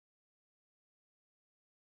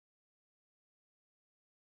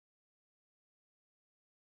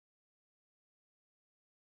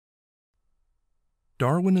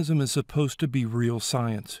Darwinism is supposed to be real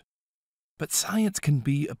science, but science can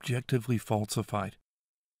be objectively falsified.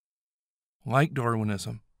 Like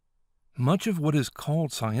Darwinism, much of what is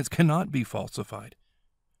called science cannot be falsified,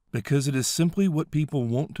 because it is simply what people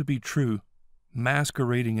want to be true,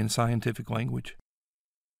 masquerading in scientific language.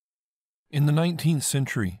 In the 19th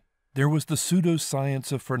century, there was the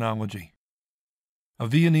pseudoscience of phrenology. A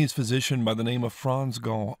Viennese physician by the name of Franz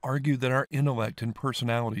Gall argued that our intellect and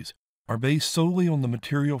personalities are based solely on the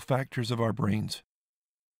material factors of our brains.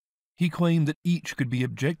 He claimed that each could be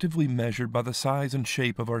objectively measured by the size and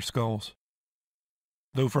shape of our skulls.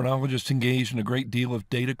 Though phrenologists engaged in a great deal of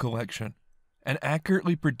data collection and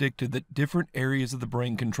accurately predicted that different areas of the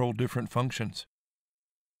brain control different functions,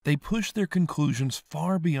 they pushed their conclusions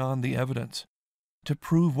far beyond the evidence to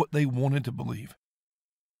prove what they wanted to believe.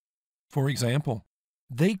 For example,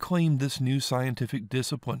 they claimed this new scientific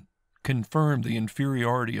discipline confirmed the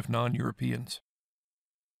inferiority of non-Europeans.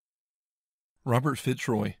 Robert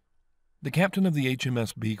Fitzroy, the captain of the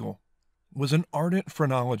HMS Beagle, was an ardent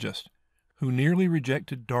phrenologist who nearly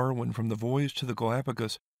rejected Darwin from the voyage to the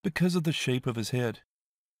Galapagos because of the shape of his head.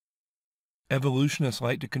 Evolutionists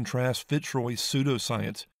like to contrast Fitzroy's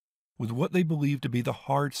pseudoscience with what they believe to be the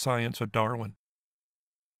hard science of Darwin.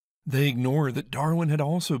 They ignore that Darwin had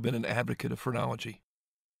also been an advocate of phrenology.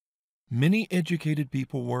 Many educated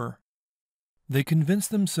people were. They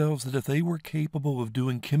convinced themselves that if they were capable of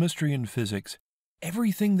doing chemistry and physics,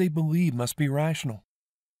 everything they believed must be rational.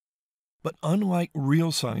 But unlike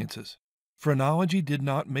real sciences, phrenology did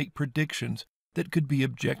not make predictions that could be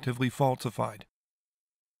objectively falsified.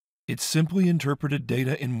 It simply interpreted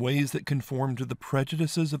data in ways that conformed to the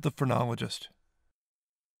prejudices of the phrenologist.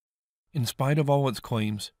 In spite of all its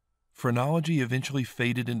claims, phrenology eventually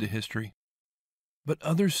faded into history, but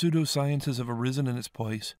other pseudosciences have arisen in its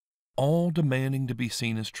place, all demanding to be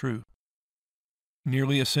seen as true.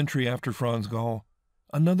 Nearly a century after Franz Gall,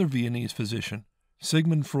 another Viennese physician,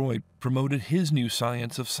 Sigmund Freud, promoted his new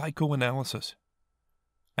science of psychoanalysis.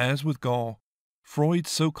 As with Gall, Freud's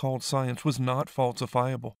so-called science was not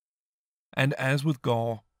falsifiable, and as with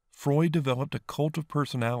Gall, Freud developed a cult of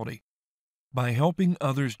personality by helping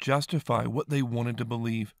others justify what they wanted to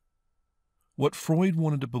believe. What Freud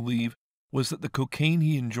wanted to believe was that the cocaine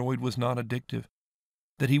he enjoyed was not addictive,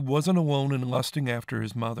 that he wasn't alone in lusting after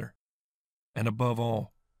his mother, and above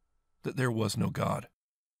all, that there was no God.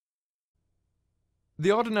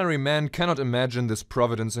 The ordinary man cannot imagine this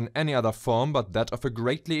providence in any other form but that of a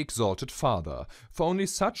greatly exalted father, for only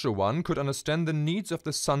such a one could understand the needs of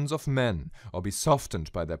the sons of men, or be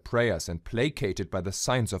softened by their prayers and placated by the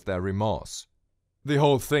signs of their remorse. The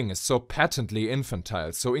whole thing is so patently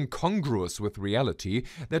infantile, so incongruous with reality,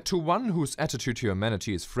 that to one whose attitude to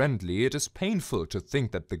humanity is friendly, it is painful to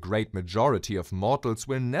think that the great majority of mortals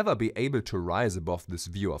will never be able to rise above this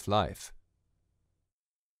view of life.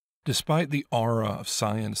 Despite the aura of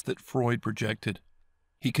science that Freud projected,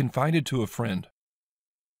 he confided to a friend,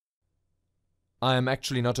 "I am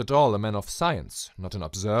actually not at all a man of science, not an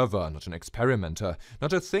observer, not an experimenter,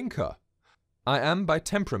 not a thinker. I am by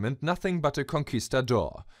temperament nothing but a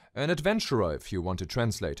conquistador, an adventurer if you want to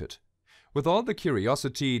translate it, with all the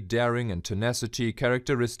curiosity, daring and tenacity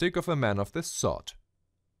characteristic of a man of this sort."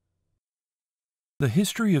 The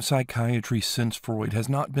history of psychiatry since Freud has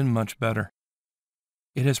not been much better.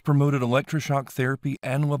 It has promoted electroshock therapy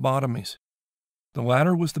and lobotomies. The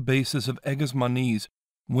latter was the basis of Egas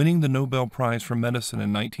winning the Nobel Prize for Medicine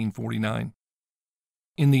in 1949.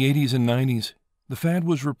 In the 80s and 90s, the fad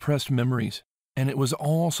was repressed memories, and it was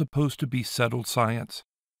all supposed to be settled science.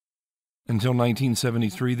 Until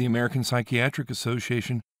 1973, the American Psychiatric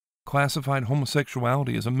Association classified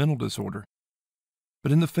homosexuality as a mental disorder.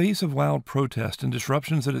 But in the face of loud protest and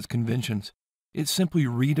disruptions at its conventions, it simply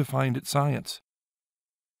redefined its science.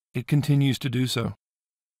 It continues to do so.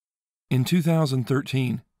 In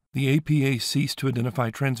 2013, the APA ceased to identify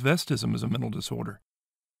transvestism as a mental disorder.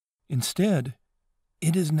 Instead,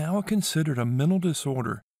 it is now considered a mental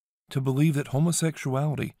disorder to believe that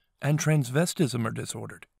homosexuality and transvestism are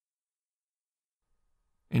disordered.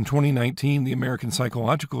 In 2019, the American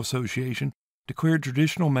Psychological Association declared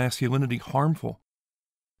traditional masculinity harmful,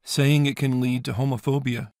 saying it can lead to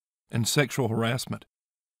homophobia and sexual harassment.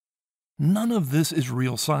 None of this is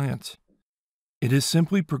real science. It is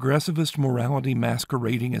simply progressivist morality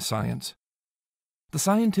masquerading as science. The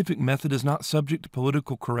scientific method is not subject to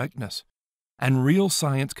political correctness, and real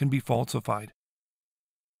science can be falsified.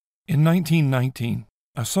 In 1919,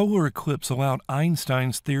 a solar eclipse allowed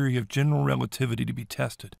Einstein's theory of general relativity to be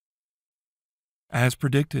tested. As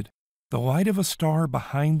predicted, the light of a star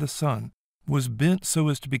behind the sun was bent so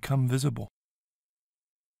as to become visible.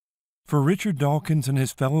 For Richard Dawkins and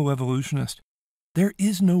his fellow evolutionists, there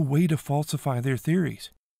is no way to falsify their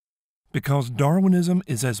theories, because Darwinism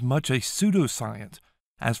is as much a pseudoscience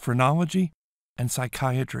as phrenology and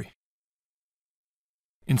psychiatry.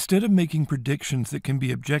 Instead of making predictions that can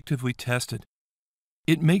be objectively tested,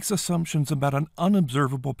 it makes assumptions about an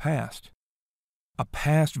unobservable past, a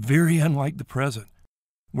past very unlike the present,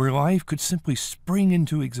 where life could simply spring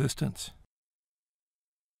into existence.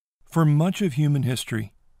 For much of human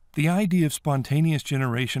history, the idea of spontaneous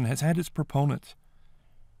generation has had its proponents.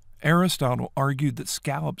 Aristotle argued that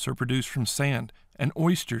scallops are produced from sand and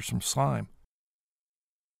oysters from slime.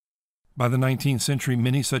 By the 19th century,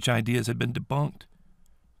 many such ideas had been debunked,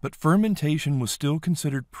 but fermentation was still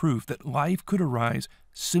considered proof that life could arise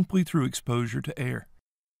simply through exposure to air.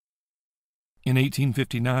 In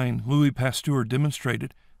 1859, Louis Pasteur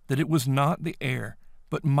demonstrated that it was not the air,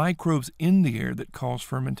 but microbes in the air that caused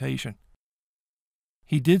fermentation.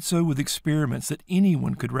 He did so with experiments that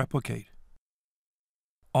anyone could replicate.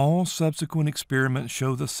 All subsequent experiments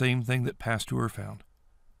show the same thing that Pasteur found,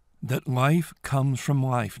 that life comes from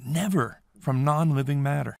life, never from non-living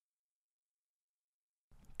matter.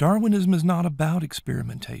 Darwinism is not about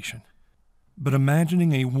experimentation, but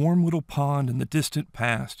imagining a warm little pond in the distant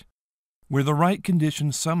past where the right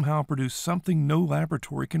conditions somehow produce something no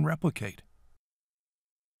laboratory can replicate.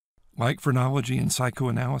 Like phrenology and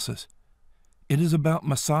psychoanalysis, it is about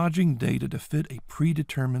massaging data to fit a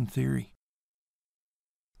predetermined theory.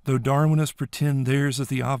 Though Darwinists pretend theirs is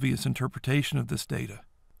the obvious interpretation of this data,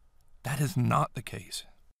 that is not the case.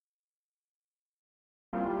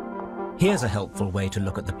 Here's a helpful way to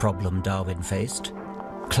look at the problem Darwin faced.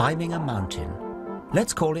 Climbing a mountain.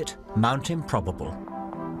 Let's call it Mount Improbable.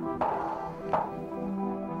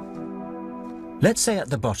 Let's say at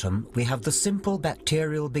the bottom we have the simple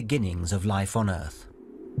bacterial beginnings of life on Earth.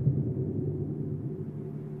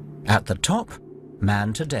 At the top,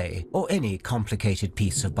 man today, or any complicated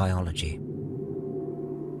piece of biology.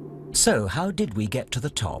 So how did we get to the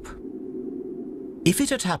top? If it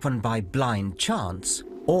had happened by blind chance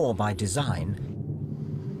or by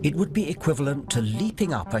design, it would be equivalent to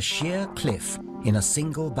leaping up a sheer cliff in a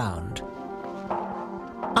single bound.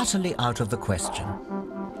 Utterly out of the question.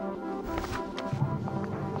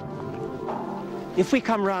 If we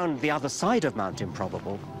come round the other side of Mount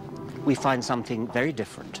Improbable, we find something very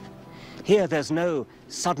different. Here there's no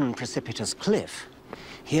sudden precipitous cliff.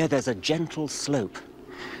 Here there's a gentle slope,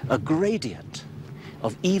 a gradient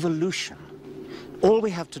of evolution. All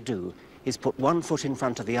we have to do is put one foot in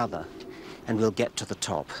front of the other, and we'll get to the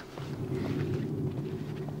top.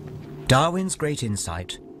 Darwin's great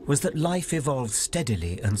insight was that life evolved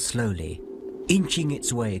steadily and slowly, inching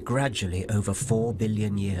its way gradually over 4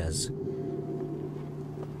 billion years.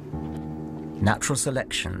 Natural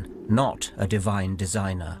selection, not a divine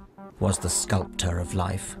designer, was the sculptor of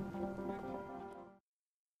life.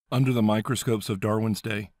 Under the microscopes of Darwin's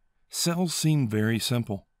day, cells seemed very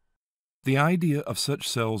simple. The idea of such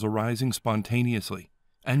cells arising spontaneously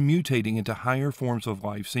and mutating into higher forms of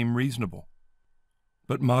life seemed reasonable.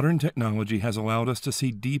 But modern technology has allowed us to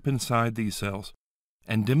see deep inside these cells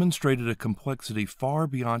and demonstrated a complexity far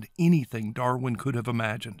beyond anything Darwin could have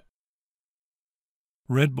imagined.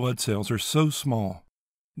 Red blood cells are so small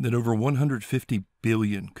that over 150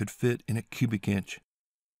 billion could fit in a cubic inch.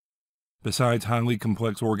 Besides highly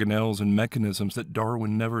complex organelles and mechanisms that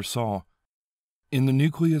Darwin never saw, in the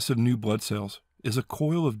nucleus of new blood cells is a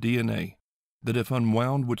coil of DNA that, if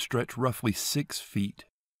unwound, would stretch roughly 6 feet.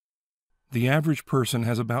 The average person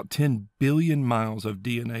has about 10 billion miles of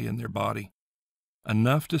DNA in their body,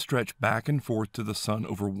 enough to stretch back and forth to the sun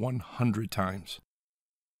over 100 times.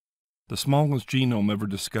 The smallest genome ever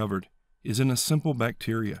discovered is in a simple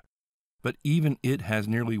bacteria, but even it has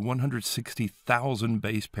nearly 160,000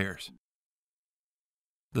 base pairs.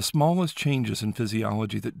 The smallest changes in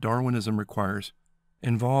physiology that Darwinism requires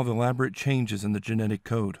involve elaborate changes in the genetic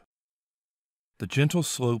code. The gentle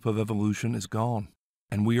slope of evolution is gone,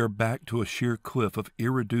 and we are back to a sheer cliff of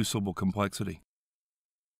irreducible complexity.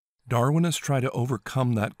 Darwinists try to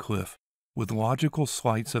overcome that cliff with logical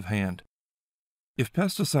sleights of hand. If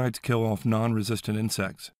pesticides kill off non-resistant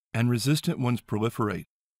insects and resistant ones proliferate,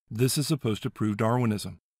 this is supposed to prove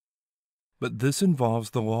Darwinism. But this involves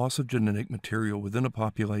the loss of genetic material within a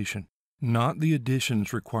population, not the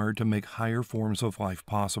additions required to make higher forms of life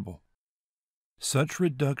possible. Such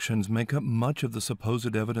reductions make up much of the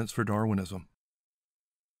supposed evidence for Darwinism.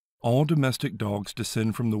 All domestic dogs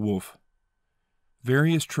descend from the wolf.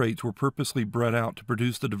 Various traits were purposely bred out to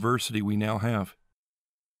produce the diversity we now have.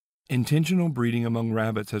 Intentional breeding among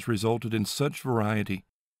rabbits has resulted in such variety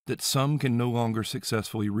that some can no longer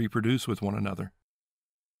successfully reproduce with one another.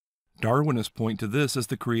 Darwinists point to this as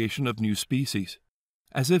the creation of new species,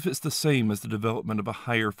 as if it's the same as the development of a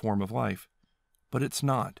higher form of life. But it's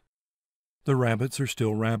not. The rabbits are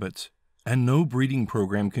still rabbits, and no breeding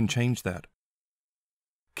program can change that.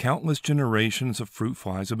 Countless generations of fruit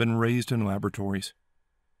flies have been raised in laboratories.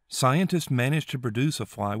 Scientists manage to produce a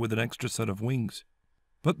fly with an extra set of wings,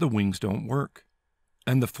 but the wings don't work,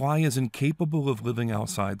 and the fly is incapable of living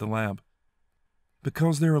outside the lab,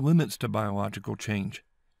 because there are limits to biological change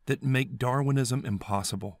that make Darwinism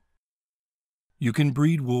impossible. You can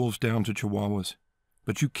breed wolves down to chihuahuas,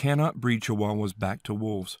 but you cannot breed chihuahuas back to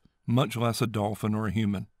wolves, much less a dolphin or a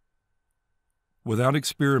human. Without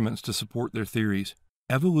experiments to support their theories,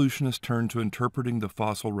 evolutionists turn to interpreting the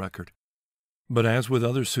fossil record. But as with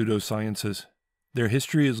other pseudosciences, their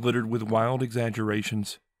history is littered with wild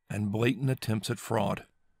exaggerations and blatant attempts at fraud.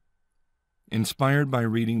 Inspired by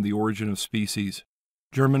reading The Origin of Species,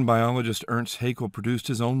 German biologist Ernst Haeckel produced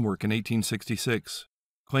his own work in 1866,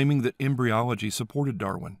 claiming that embryology supported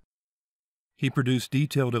Darwin. He produced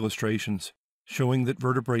detailed illustrations showing that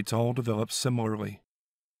vertebrates all developed similarly.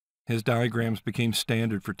 His diagrams became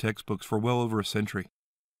standard for textbooks for well over a century.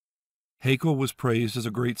 Haeckel was praised as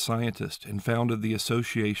a great scientist and founded the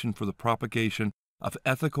Association for the Propagation of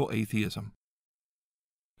Ethical Atheism.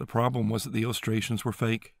 The problem was that the illustrations were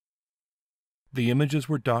fake. The images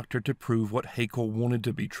were doctored to prove what Haeckel wanted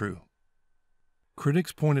to be true.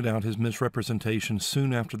 Critics pointed out his misrepresentations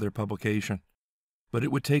soon after their publication, but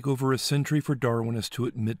it would take over a century for Darwinists to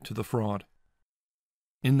admit to the fraud.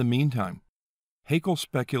 In the meantime, Haeckel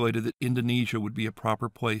speculated that Indonesia would be a proper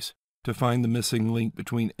place to find the missing link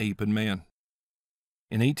between ape and man.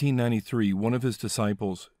 In 1893, one of his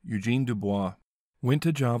disciples, Eugene Dubois, went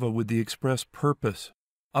to Java with the express purpose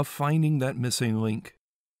of finding that missing link.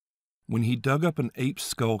 When he dug up an ape's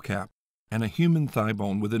skull cap and a human thigh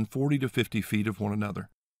bone within 40 to 50 feet of one another,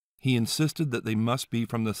 he insisted that they must be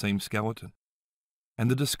from the same skeleton, and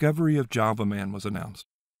the discovery of Java Man was announced.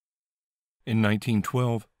 In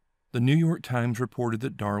 1912, the New York Times reported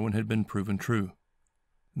that Darwin had been proven true,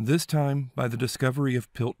 this time by the discovery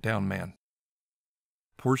of Piltdown Man.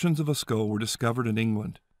 Portions of a skull were discovered in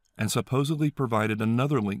England and supposedly provided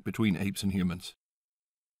another link between apes and humans.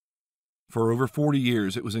 For over 40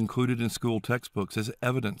 years, it was included in school textbooks as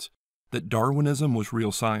evidence that Darwinism was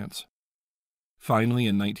real science. Finally,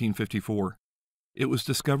 in 1954, it was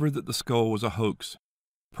discovered that the skull was a hoax,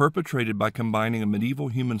 perpetrated by combining a medieval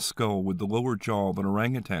human skull with the lower jaw of an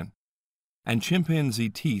orangutan and chimpanzee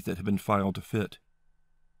teeth that had been filed to fit.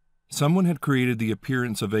 Someone had created the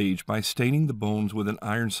appearance of age by staining the bones with an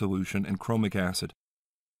iron solution and chromic acid.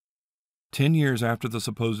 10 years after the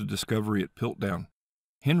supposed discovery at Piltdown,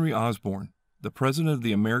 Henry Osborn, the president of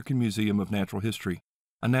the American Museum of Natural History,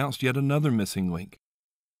 announced yet another missing link,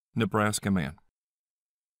 Nebraska Man.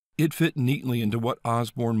 It fit neatly into what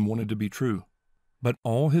Osborn wanted to be true, but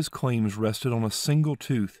all his claims rested on a single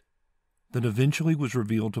tooth that eventually was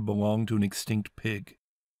revealed to belong to an extinct pig.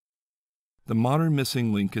 The modern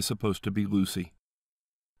missing link is supposed to be Lucy.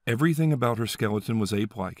 Everything about her skeleton was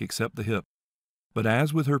ape-like except the hip, but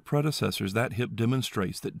as with her predecessors, that hip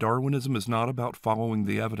demonstrates that Darwinism is not about following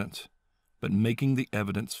the evidence, but making the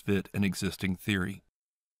evidence fit an existing theory.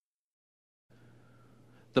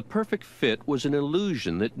 The perfect fit was an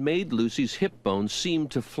illusion that made Lucy's hip bones seem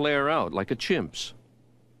to flare out like a chimp's.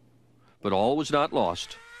 But all was not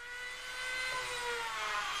lost.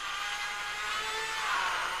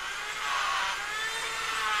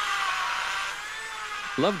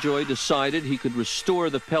 Lovejoy decided he could restore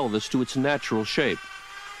the pelvis to its natural shape.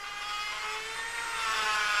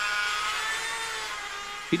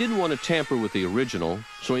 He didn't want to tamper with the original,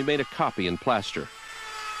 so he made a copy in plaster.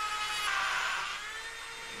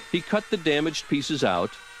 He cut the damaged pieces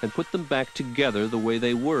out and put them back together the way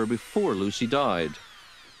they were before Lucy died.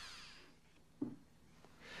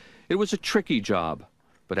 It was a tricky job,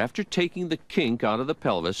 but after taking the kink out of the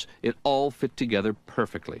pelvis, it all fit together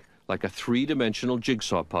perfectly, like a three-dimensional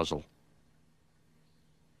jigsaw puzzle.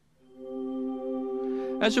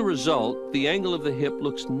 As a result, the angle of the hip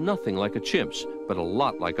looks nothing like a chimp's, but a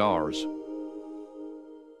lot like ours.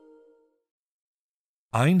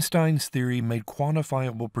 Einstein's theory made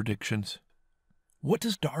quantifiable predictions. What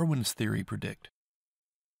does Darwin's theory predict?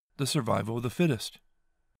 The survival of the fittest.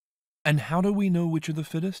 And how do we know which are the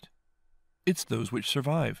fittest? It's those which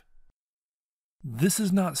survive. This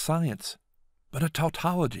is not science, but a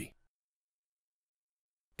tautology.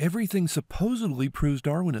 Everything supposedly proves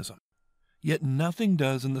Darwinism, yet nothing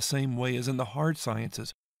does in the same way as in the hard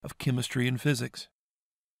sciences of chemistry and physics.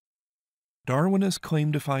 Darwinists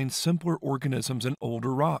claim to find simpler organisms in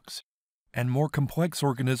older rocks and more complex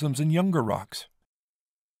organisms in younger rocks.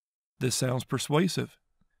 This sounds persuasive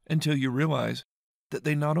until you realize that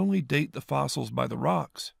they not only date the fossils by the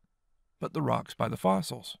rocks, but the rocks by the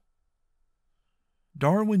fossils.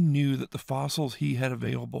 Darwin knew that the fossils he had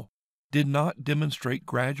available did not demonstrate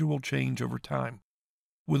gradual change over time,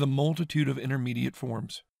 with a multitude of intermediate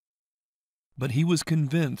forms. But he was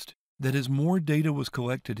convinced that as more data was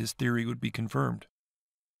collected, his theory would be confirmed.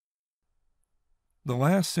 The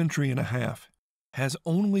last century and a half has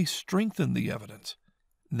only strengthened the evidence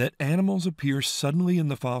that animals appear suddenly in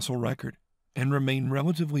the fossil record and remain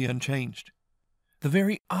relatively unchanged, the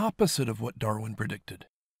very opposite of what Darwin predicted.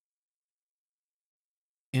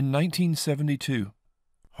 In 1972,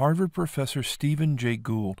 Harvard professor Stephen Jay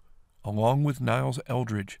Gould, along with Niles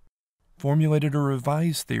Eldredge, formulated a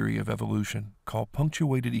revised theory of evolution called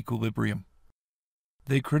punctuated equilibrium.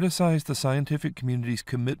 They criticized the scientific community's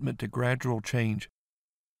commitment to gradual change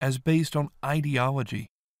as based on ideology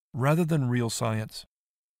rather than real science.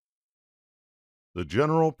 The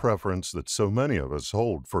general preference that so many of us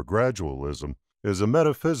hold for gradualism is a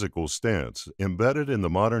metaphysical stance embedded in the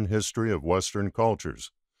modern history of Western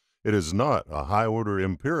cultures. It is not a high-order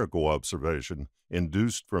empirical observation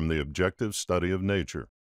induced from the objective study of nature.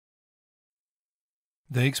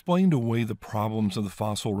 They explained away the problems of the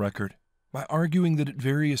fossil record by arguing that at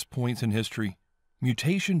various points in history,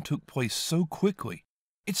 mutation took place so quickly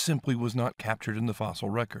it simply was not captured in the fossil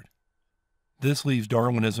record. This leaves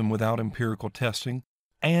Darwinism without empirical testing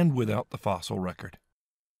and without the fossil record.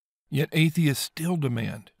 Yet atheists still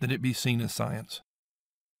demand that it be seen as science.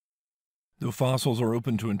 Though fossils are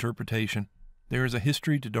open to interpretation, there is a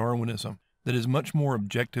history to Darwinism that is much more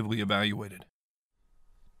objectively evaluated.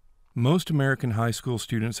 Most American high school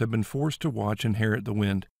students have been forced to watch Inherit the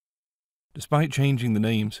Wind. Despite changing the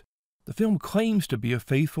names, the film claims to be a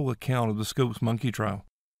faithful account of the Scopes monkey trial.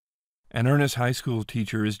 An earnest high school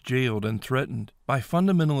teacher is jailed and threatened by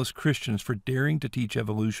fundamentalist Christians for daring to teach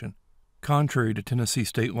evolution, contrary to Tennessee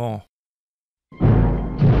state law.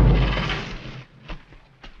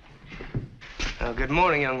 Good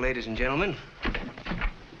morning, young ladies and gentlemen.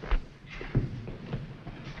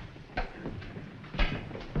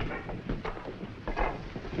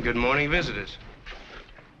 Good morning, visitors.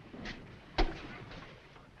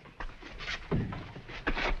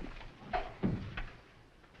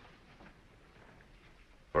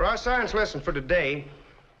 For our science lesson for today,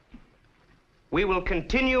 we will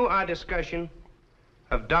continue our discussion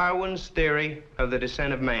of Darwin's theory of the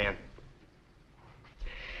descent of man.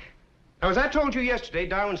 Now, as I told you yesterday,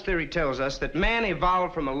 Darwin's theory tells us that man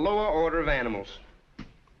evolved from a lower order of animals.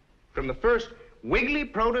 From the first wiggly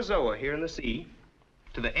protozoa here in the sea,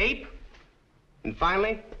 to the ape, and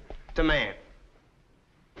finally, to man.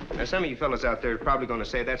 Now, some of you fellas out there are probably going to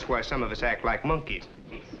say that's why some of us act like monkeys.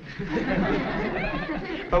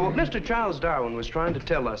 But what Mr. Charles Darwin was trying to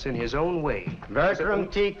tell us in his own way... Bertram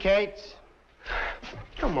T. Cates.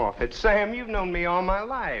 Come off it, Sam. You've known me all my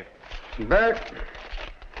life. Bert,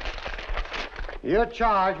 you're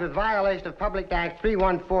charged with violation of Public Act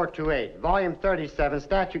 31428, Volume 37,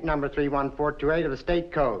 Statute Number 31428 of the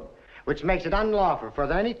State Code, which makes it unlawful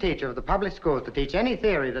for any teacher of the public schools to teach any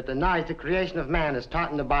theory that denies the creation of man as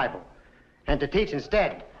taught in the Bible, and to teach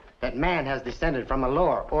instead that man has descended from a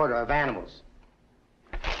lower order of animals.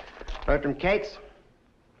 Bertram Cates,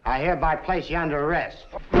 I hereby place you under arrest.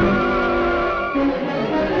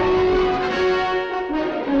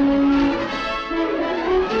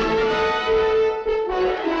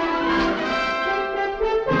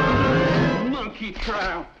 Monkey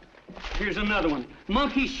trial. Here's another one.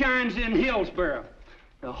 Monkey shines in Hillsboro.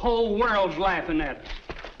 The whole world's laughing at us.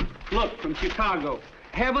 Look, from Chicago.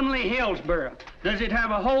 Heavenly Hillsboro. Does it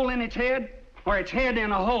have a hole in its head, or its head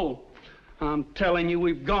in a hole? I'm telling you,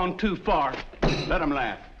 we've gone too far. Let them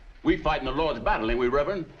laugh. We fighting the Lord's battle, ain't we,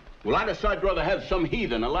 Reverend? Well, I decide I'd rather have some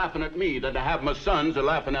heathen a-laughing at me than to have my sons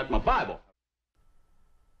a-laughing at my Bible.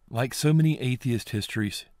 Like so many atheist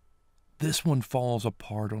histories, this one falls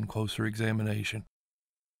apart on closer examination.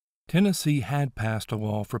 Tennessee had passed a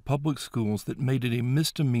law for public schools that made it a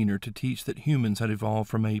misdemeanor to teach that humans had evolved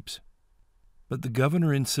from apes. But the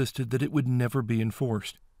governor insisted that it would never be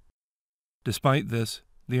enforced. Despite this,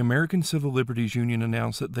 the American Civil Liberties Union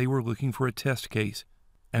announced that they were looking for a test case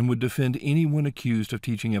and would defend anyone accused of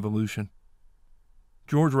teaching evolution.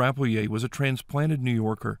 George Rapelier was a transplanted New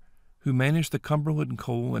Yorker who managed the Cumberland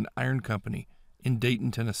Coal and Iron Company in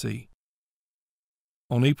Dayton, Tennessee.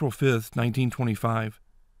 On April 5, 1925,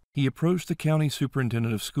 he approached the county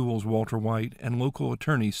superintendent of schools, Walter White, and local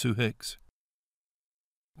attorney, Sue Hicks.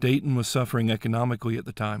 Dayton was suffering economically at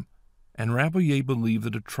the time, and Rapelier believed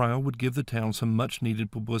that a trial would give the town some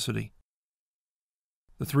much-needed publicity.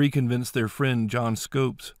 The three convinced their friend, John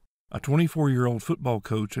Scopes, a 24-year-old football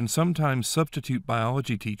coach and sometimes substitute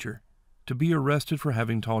biology teacher, to be arrested for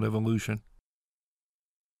having taught evolution.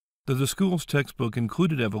 Though the school's textbook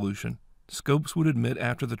included evolution, Scopes would admit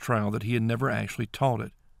after the trial that he had never actually taught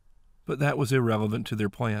it, but that was irrelevant to their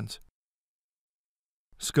plans.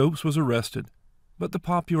 Scopes was arrested, but the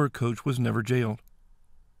popular coach was never jailed.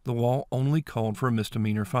 The law only called for a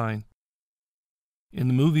misdemeanor fine. In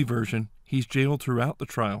the movie version, he's jailed throughout the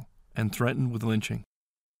trial and threatened with lynching.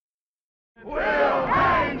 We'll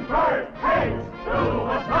hang Bert Cates to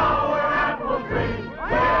a sour apple tree.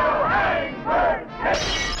 We'll hang Bert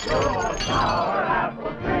Cates to a sour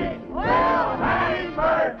apple tree. We'll hang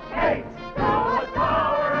Bert Cates to a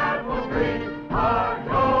sour apple tree. Our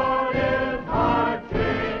Lord is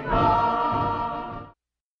marching on.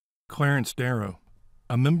 Clarence Darrow,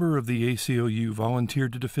 a member of the ACLU,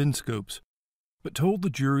 volunteered to defend Scopes, but told the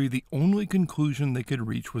jury the only conclusion they could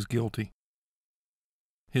reach was guilty.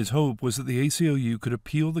 His hope was that the ACLU could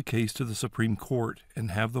appeal the case to the Supreme Court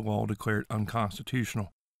and have the law declared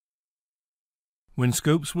unconstitutional. When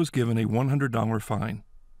Scopes was given a $100 fine,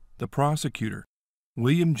 the prosecutor,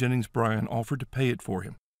 William Jennings Bryan, offered to pay it for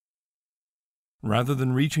him. Rather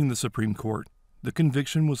than reaching the Supreme Court, the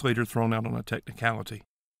conviction was later thrown out on a technicality.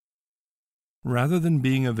 Rather than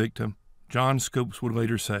being a victim, John Scopes would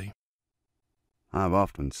later say, "I've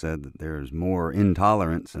often said that there is more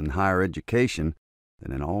intolerance in higher education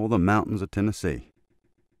than in all the mountains of Tennessee."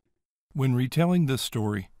 When retelling this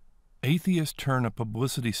story, atheists turn a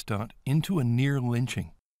publicity stunt into a near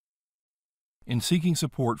lynching. In seeking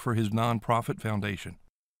support for his nonprofit foundation,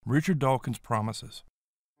 Richard Dawkins promises.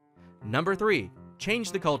 Number 3,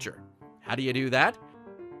 change the culture. How do you do that?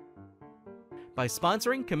 By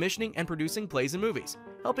sponsoring, commissioning, and producing plays and movies,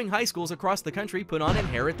 helping high schools across the country put on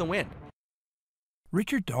Inherit the Wind.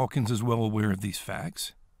 Richard Dawkins is well aware of these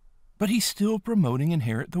facts, but he's still promoting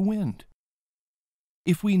Inherit the Wind.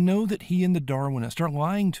 If we know that he and the Darwinists are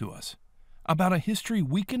lying to us about a history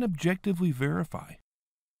we can objectively verify,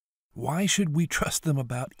 why should we trust them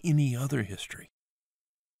about any other history?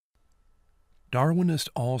 Darwinists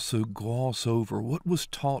also gloss over what was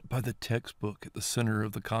taught by the textbook at the center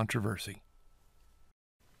of the controversy.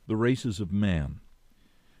 The races of man.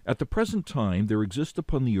 At the present time there exist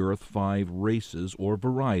upon the earth 5 races or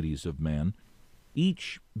varieties of man,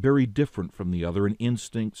 each very different from the other in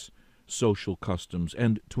instincts, social customs,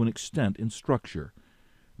 and to an extent in structure.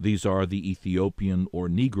 These are the Ethiopian or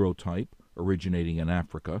Negro type, originating in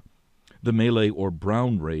Africa, the Malay or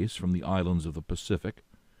brown race from the islands of the Pacific,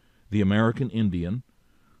 the American Indian,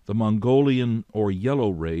 the Mongolian or yellow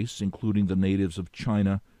race, including the natives of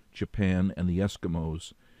China, Japan, and the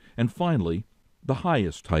Eskimos, and finally, the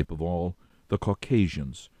highest type of all, the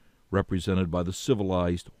Caucasians, represented by the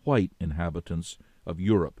civilized white inhabitants of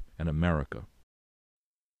Europe and America.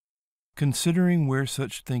 Considering where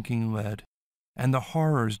such thinking led, and the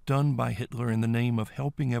horrors done by Hitler in the name of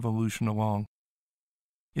helping evolution along,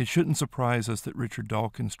 it shouldn't surprise us that Richard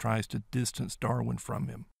Dawkins tries to distance Darwin from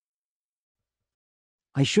him.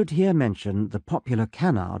 I should here mention the popular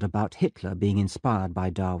canard about Hitler being inspired by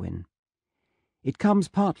Darwin. It comes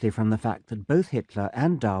partly from the fact that both Hitler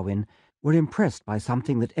and Darwin were impressed by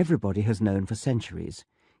something that everybody has known for centuries.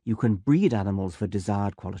 You can breed animals for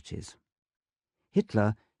desired qualities.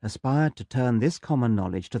 Hitler aspired to turn this common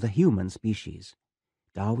knowledge to the human species.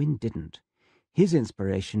 Darwin didn't. His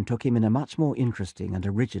inspiration took him in a much more interesting and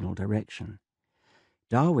original direction.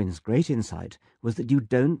 Darwin's great insight was that you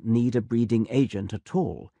don't need a breeding agent at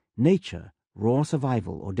all. Nature, raw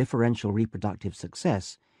survival, or differential reproductive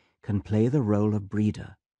success can play the role of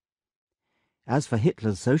breeder. As for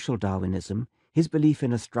Hitler's social Darwinism, his belief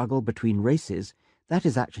in a struggle between races, that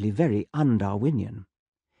is actually very un-Darwinian.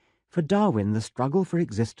 For Darwin, the struggle for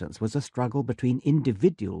existence was a struggle between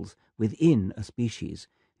individuals within a species,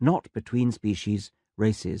 not between species,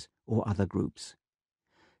 races, or other groups.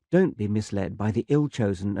 Don't be misled by the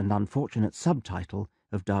ill-chosen and unfortunate subtitle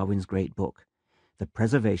of Darwin's great book, The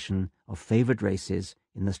Preservation of Favored Races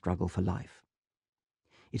in the Struggle for Life.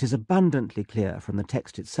 It is abundantly clear from the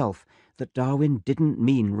text itself that Darwin didn't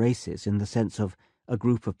mean races in the sense of a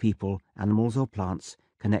group of people, animals or plants,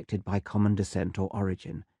 connected by common descent or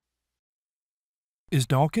origin. Is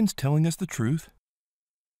Dawkins telling us the truth?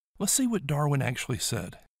 Let's see what Darwin actually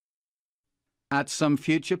said. At some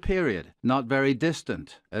future period, not very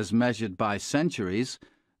distant, as measured by centuries,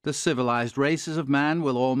 the civilized races of man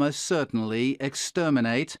will almost certainly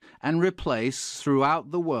exterminate and replace throughout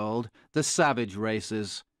the world the savage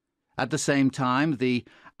races. At the same time, the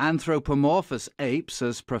anthropomorphous apes,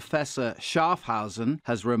 as Professor Schaffhausen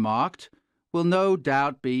has remarked, will no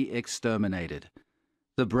doubt be exterminated.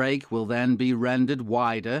 The break will then be rendered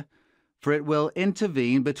wider for it will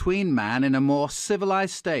intervene between man in a more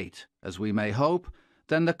civilized state, as we may hope,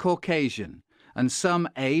 than the Caucasian, and some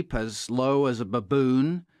ape as low as a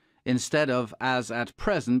baboon, instead of, as at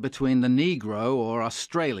present, between the Negro or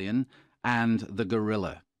Australian and the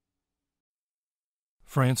gorilla.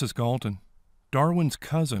 Francis Galton, Darwin's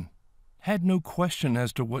cousin, had no question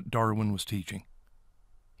as to what Darwin was teaching.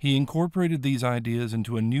 He incorporated these ideas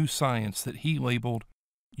into a new science that he labeled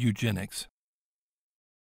eugenics.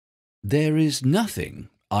 There is nothing,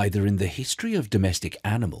 either in the history of domestic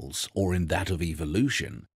animals or in that of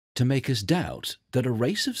evolution, to make us doubt that a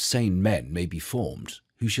race of sane men may be formed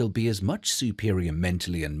who shall be as much superior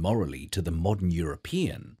mentally and morally to the modern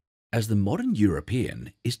European as the modern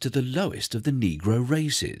European is to the lowest of the Negro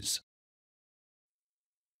races.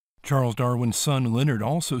 Charles Darwin's son Leonard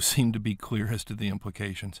also seemed to be clear as to the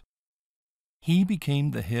implications. He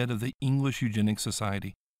became the head of the English Eugenics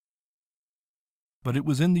Society. But it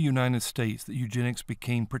was in the United States that eugenics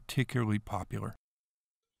became particularly popular.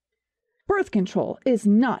 Birth control is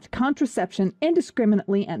not contraception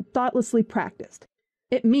indiscriminately and thoughtlessly practiced.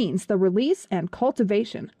 It means the release and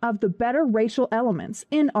cultivation of the better racial elements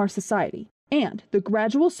in our society, and the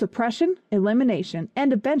gradual suppression, elimination,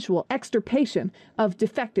 and eventual extirpation of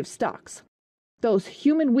defective stocks. Those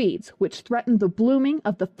human weeds which threaten the blooming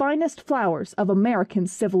of the finest flowers of American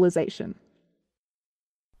civilization.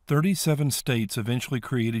 37 states eventually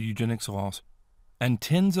created eugenics laws, and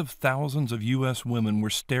tens of thousands of U.S. women were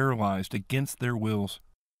sterilized against their wills.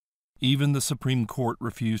 Even the Supreme Court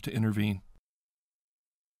refused to intervene.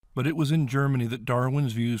 But it was in Germany that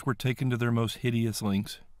Darwin's views were taken to their most hideous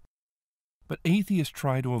lengths. But atheists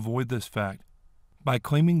try to avoid this fact by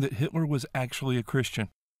claiming that Hitler was actually a Christian.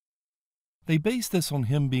 They base this on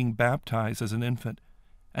him being baptized as an infant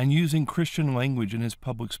and using Christian language in his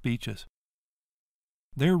public speeches.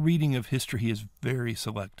 Their reading of history is very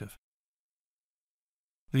selective.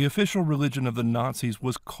 The official religion of the Nazis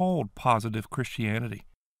was called positive Christianity,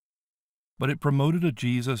 but it promoted a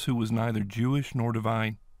Jesus who was neither Jewish nor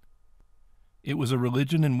divine. It was a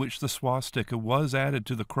religion in which the swastika was added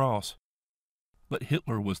to the cross, but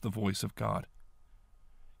Hitler was the voice of God.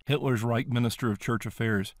 Hitler's Reich Minister of Church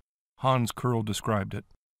Affairs, Hans Kurl, described it.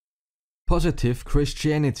 Positive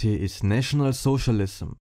Christianity is National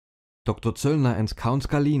Socialism. Dr. Zöllner and Count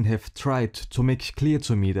Galin have tried to make clear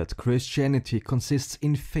to me that Christianity consists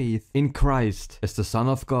in faith in Christ as the Son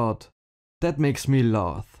of God. That makes me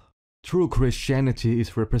laugh. True Christianity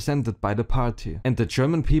is represented by the party, and the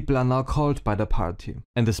German people are now called by the party,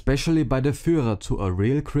 and especially by the Führer, to a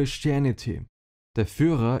real Christianity. The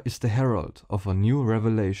Führer is the herald of a new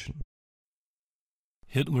revelation.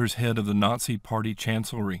 Hitler's head of the Nazi Party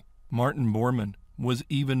Chancellery, Martin Bormann, was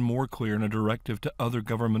even more clear in a directive to other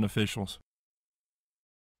government officials.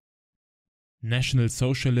 National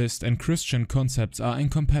Socialist and Christian concepts are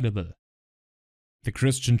incompatible. The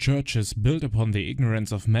Christian churches build upon the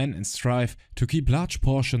ignorance of men and strive to keep large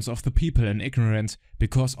portions of the people in ignorance,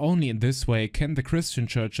 because only in this way can the Christian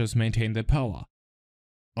churches maintain their power.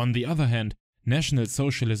 On the other hand, National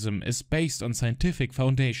Socialism is based on scientific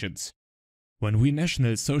foundations. When we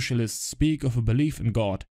National Socialists speak of a belief in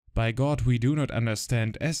God, by God we do not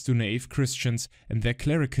understand, as do naive Christians and their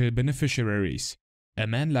clerical beneficiaries, a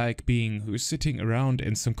man-like being who is sitting around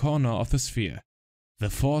in some corner of the sphere. The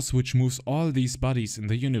force which moves all these bodies in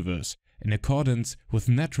the universe, in accordance with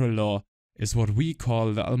natural law, is what we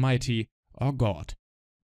call the Almighty, or God.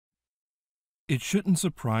 It shouldn't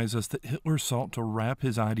surprise us that Hitler sought to wrap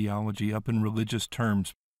his ideology up in religious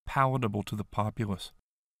terms palatable to the populace.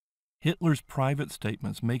 Hitler's private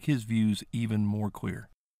statements make his views even more clear.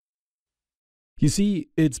 You see,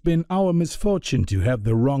 it's been our misfortune to have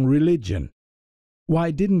the wrong religion.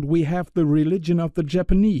 Why didn't we have the religion of the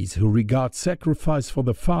Japanese, who regard sacrifice for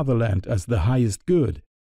the fatherland as the highest good?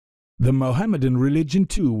 The Mohammedan religion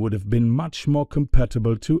too would have been much more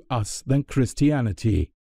compatible to us than Christianity.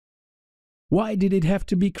 Why did it have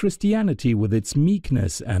to be Christianity with its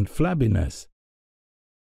meekness and flabbiness?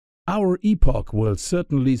 Our epoch will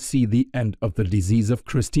certainly see the end of the disease of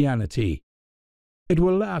Christianity. It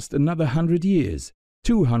will last another 100 years,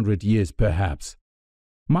 200 years perhaps.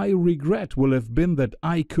 My regret will have been that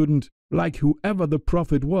I couldn't, like whoever the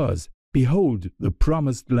prophet was, behold the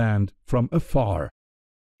promised land from afar.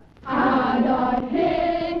 Adolf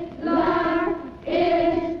Hitler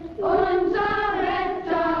ist unser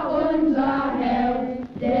Retter, unser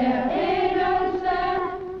Held, der edelste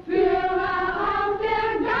Führer auf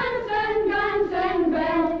der ganzen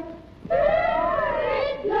Welt. Für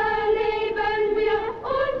Hitler leben wir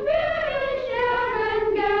und wir sterben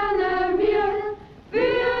gerne wir. Für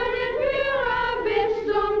den Führer bis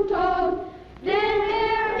zum Tod, denn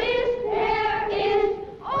er ist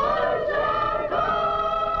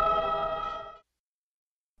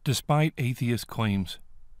Despite atheist claims,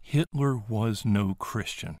 Hitler was no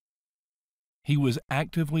Christian. He was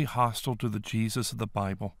actively hostile to the Jesus of the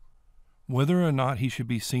Bible. Whether or not he should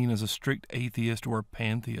be seen as a strict atheist or a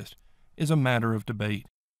pantheist is a matter of debate.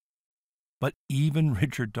 But even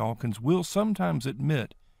Richard Dawkins will sometimes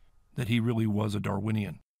admit that he really was a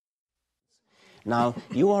Darwinian. Now,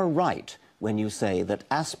 you are right when you say that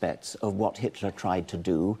aspects of what Hitler tried to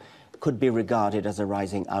do could be regarded as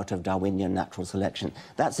arising out of Darwinian natural selection.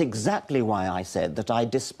 That's exactly why I said that I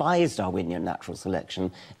despise Darwinian natural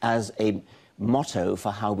selection as a motto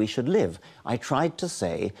for how we should live. I tried to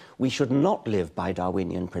say we should not live by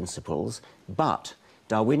Darwinian principles, but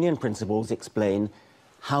Darwinian principles explain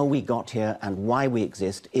how we got here and why we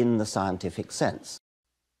exist in the scientific sense.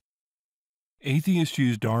 Atheists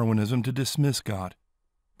use Darwinism to dismiss God,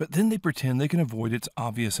 but then they pretend they can avoid its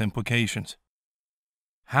obvious implications.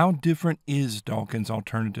 How different is Dawkins'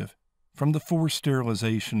 alternative from the forced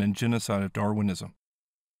sterilization and genocide of Darwinism?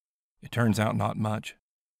 It turns out not much.